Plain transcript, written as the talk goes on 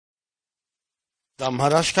The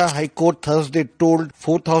Maharashtra High Court Thursday told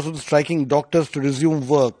 4,000 striking doctors to resume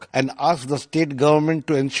work and asked the state government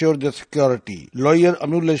to ensure their security. Lawyer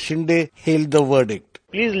Amul Shinde hailed the verdict.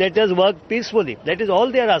 Please let us work peacefully. That is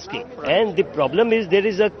all they are asking. And the problem is there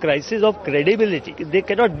is a crisis of credibility. They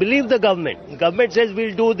cannot believe the government. The government says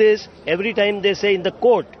we'll do this. Every time they say in the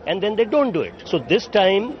court and then they don't do it. So this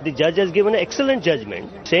time the judge has given an excellent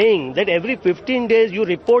judgment saying that every 15 days you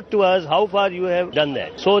report to us how far you have done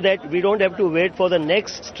that so that we don't have to wait for the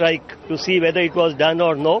next strike to see whether it was done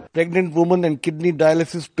or no. Pregnant women and kidney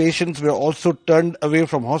dialysis patients were also turned away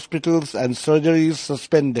from hospitals and surgeries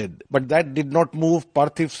suspended. But that did not move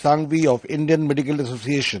Parthiv Sangvi of Indian Medical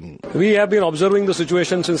Association. We have been observing the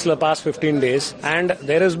situation since the past 15 days and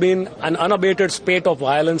there has been an unabated spate of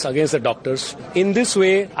violence against the doctors. In this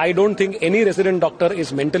way, I don't think any resident doctor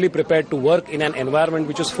is mentally prepared to work in an environment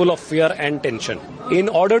which is full of fear and tension. In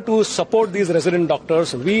order to support these resident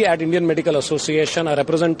doctors, we at Indian Medical Association, a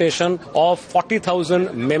representation of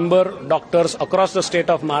 40,000 member doctors across the state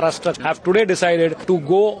of Maharashtra, have today decided to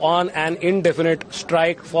go on an indefinite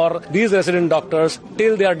strike for these resident doctors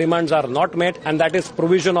till their demands are not met, and that is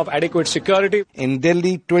provision of adequate security. In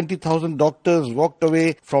Delhi, 20,000 doctors walked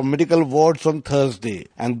away from medical wards on Thursday,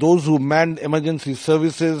 and those who manned emergency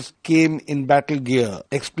services came in battle gear,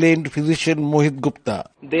 explained physician Mohit Gupta.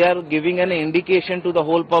 They are giving an indication to the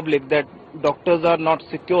whole public that doctors are not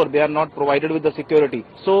secure, they are not provided with the security.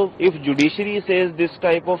 So if judiciary says this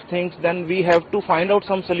type of things, then we have to find out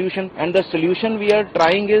some solution, and the solution we are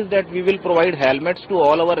trying is that we will provide helmets to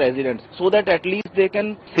all our residents so that at least they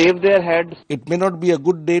can save their heads. It may not be a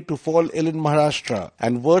good day to fall ill in Maharashtra,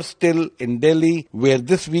 and worse still in Delhi, where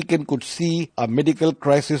this weekend could see a medical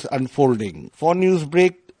crisis unfolding. For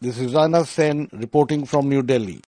Newsbreak, this is Rana Senn reporting from New Delhi.